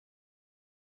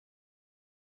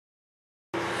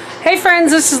Hey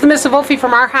friends, this is the Miss Wolfie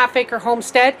from Our Half Acre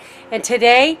Homestead, and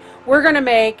today we're going to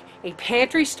make a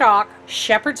pantry stock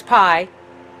shepherd's pie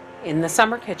in the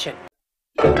summer kitchen.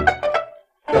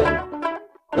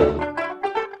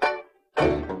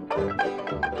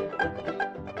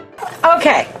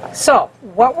 Okay, so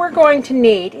what we're going to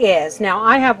need is, now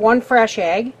I have one fresh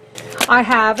egg, I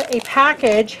have a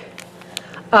package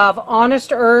of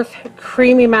Honest Earth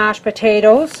creamy mashed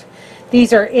potatoes.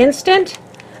 These are instant,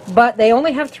 but they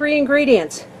only have 3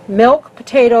 ingredients: milk,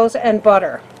 potatoes, and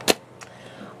butter.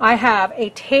 I have a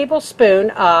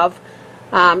tablespoon of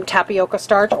tapioca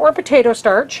starch or potato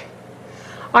starch.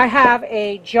 I have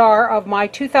a jar of my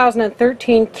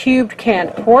 2013 cubed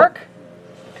canned pork.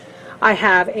 I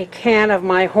have a can of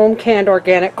my home canned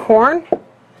organic corn.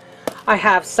 I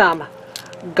have some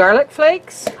garlic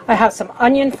flakes. I have some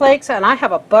onion flakes, and I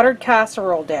have a buttered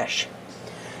casserole dish.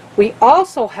 We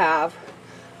also have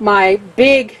my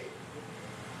big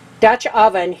Dutch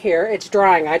oven here. It's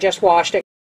drying. I just washed it.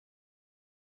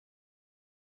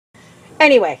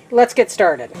 Anyway, let's get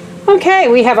started. Okay,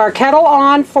 we have our kettle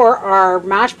on for our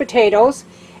mashed potatoes,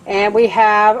 and we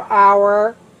have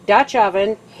our Dutch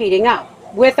oven heating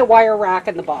up with a wire rack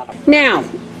in the bottom. Now,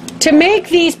 to make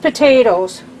these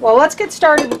potatoes, well, let's get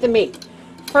started with the meat.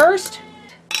 First,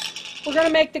 we're going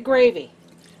to make the gravy.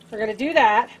 We're going to do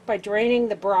that by draining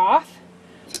the broth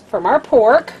from our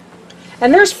pork.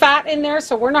 And there's fat in there,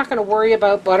 so we're not going to worry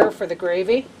about butter for the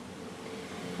gravy.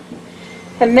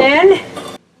 And then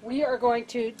we are going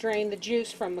to drain the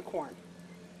juice from the corn.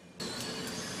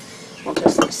 We'll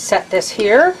just set this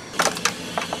here.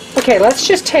 Okay, let's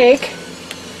just take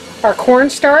our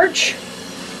cornstarch,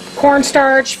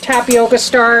 tapioca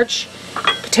starch,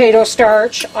 potato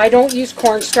starch. I don't use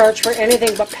cornstarch for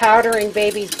anything but powdering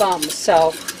babies' bums.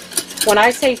 So when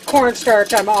I say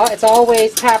cornstarch, it's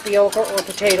always tapioca or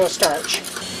potato starch.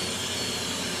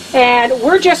 And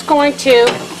we're just going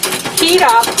to heat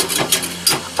up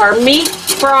our meat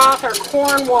broth, our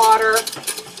corn water,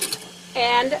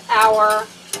 and our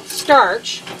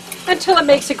starch until it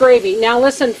makes a gravy. Now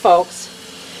listen, folks,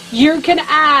 you can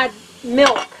add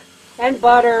milk and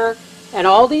butter and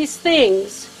all these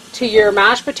things to your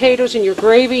mashed potatoes and your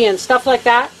gravy and stuff like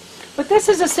that. But this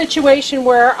is a situation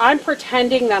where I'm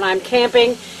pretending that I'm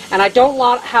camping and I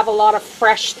don't have a lot of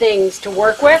fresh things to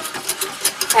work with,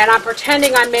 and I'm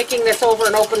pretending I'm making this over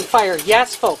an open fire.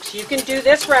 Yes, folks, you can do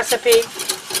this recipe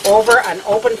over an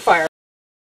open fire.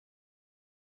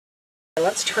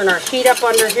 Let's turn our heat up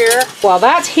under here. While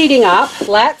that's heating up,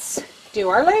 let's do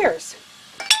our layers.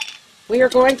 We are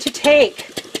going to take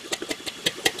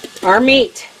our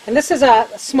meat, and this is a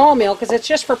small meal because it's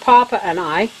just for Papa and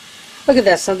I. Look at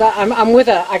this. I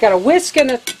got a whisk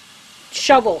and a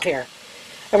shovel here.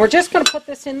 And we're just going to put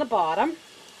this in the bottom.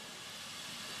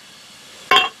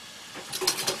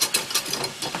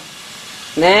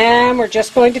 And then we're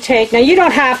just going to take, now you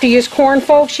don't have to use corn,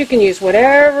 folks. You can use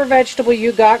whatever vegetable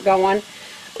you got going.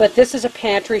 But this is a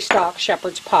pantry stock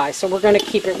shepherd's pie, so we're going to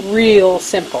keep it real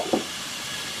simple.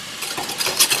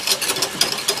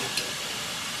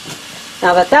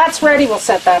 Now that that's ready, we'll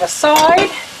set that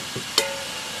aside.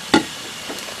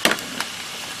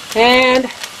 And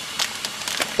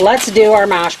let's do our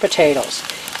mashed potatoes.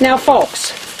 Now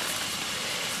folks,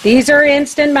 these are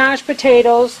instant mashed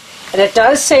potatoes, and it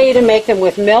does say to make them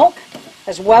with milk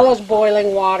as well as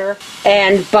boiling water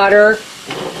and butter,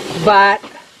 but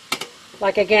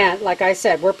like I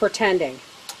said, we're pretending.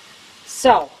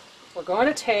 So we're going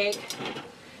to take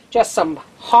just some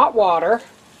hot water,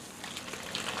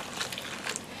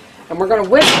 and we're going to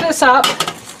whisk this up.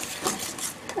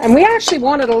 And we actually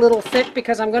want it a little thick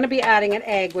because I'm going to be adding an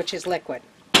egg, which is liquid.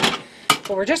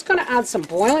 So we're just going to add some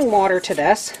boiling water to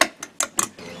this.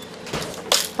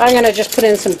 I'm going to just put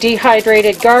in some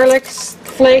dehydrated garlic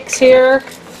flakes here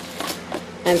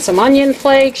and some onion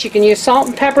flakes. You can use salt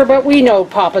and pepper, but we know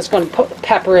Papa's going to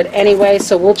pepper it anyway,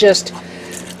 so we'll just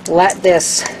let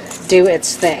this do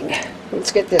its thing.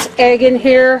 Let's get this egg in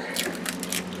here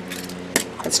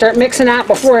and start mixing that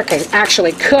before it can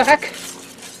actually cook.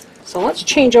 So let's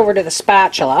change over to the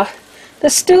spatula.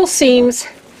 This still seems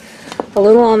a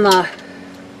little on the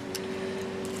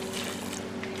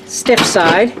stiff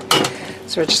side,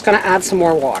 so we're just going to add some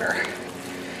more water.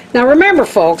 Now remember,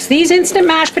 folks, these instant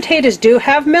mashed potatoes do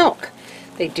have milk.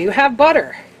 They do have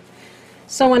butter.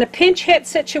 So in a pinch hit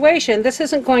situation, this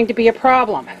isn't going to be a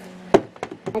problem.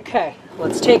 Okay,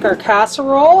 let's take our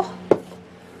casserole,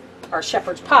 our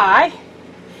shepherd's pie,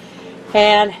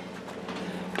 and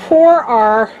pour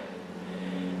our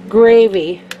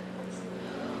gravy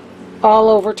all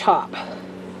over top.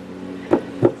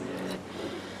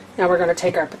 Now we're going to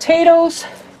take our potatoes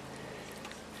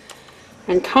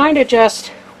and kind of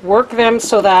just work them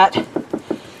so that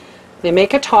they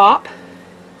make a top.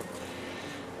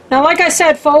 Now, like I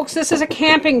said, folks, this is a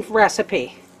camping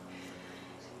recipe.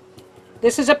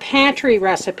 This is a pantry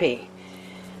recipe.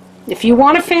 If you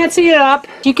want to fancy it up,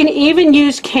 you can even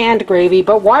use canned gravy,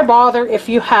 but why bother if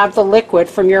you have the liquid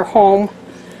from your home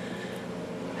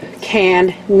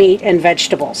canned meat and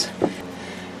vegetables?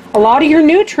 A lot of your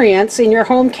nutrients in your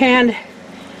home canned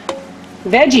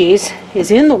veggies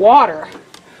is in the water.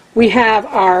 We have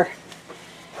our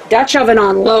Dutch oven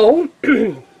on low.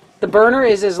 The burner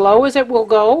is as low as it will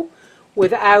go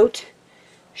without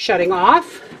shutting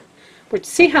off. But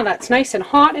see how that's nice and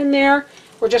hot in there?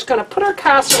 We're just going to put our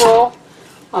casserole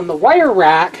on the wire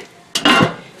rack,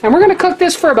 and we're going to cook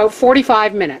this for about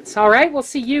 45 minutes. All right, we'll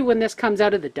see you when this comes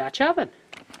out of the Dutch oven.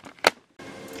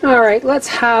 All right, let's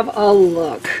have a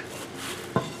look.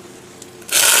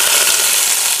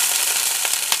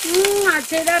 I'd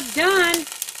say that's done.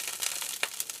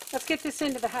 Let's get this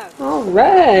into the house. All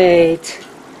right.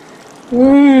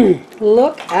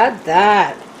 Look at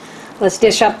that. Let's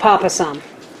dish up Papa some.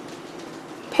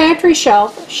 Pantry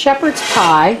shelf shepherd's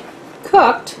pie,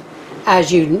 cooked,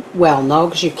 as you well know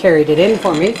because you carried it in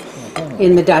for me,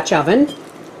 in the Dutch oven,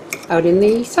 out in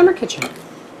the summer kitchen.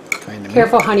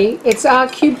 Careful, honey. It's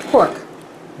cubed pork.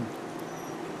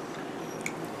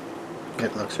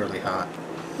 It looks really hot.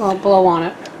 Well, blow on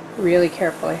it really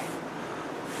carefully.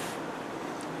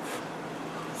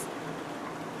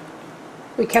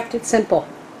 We kept it simple.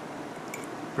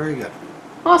 Very good.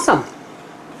 Awesome.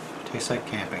 Tastes like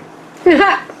camping.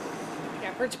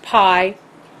 Shepherd's pie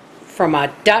from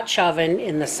a Dutch oven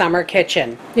in the summer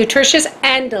kitchen. Nutritious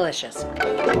and delicious.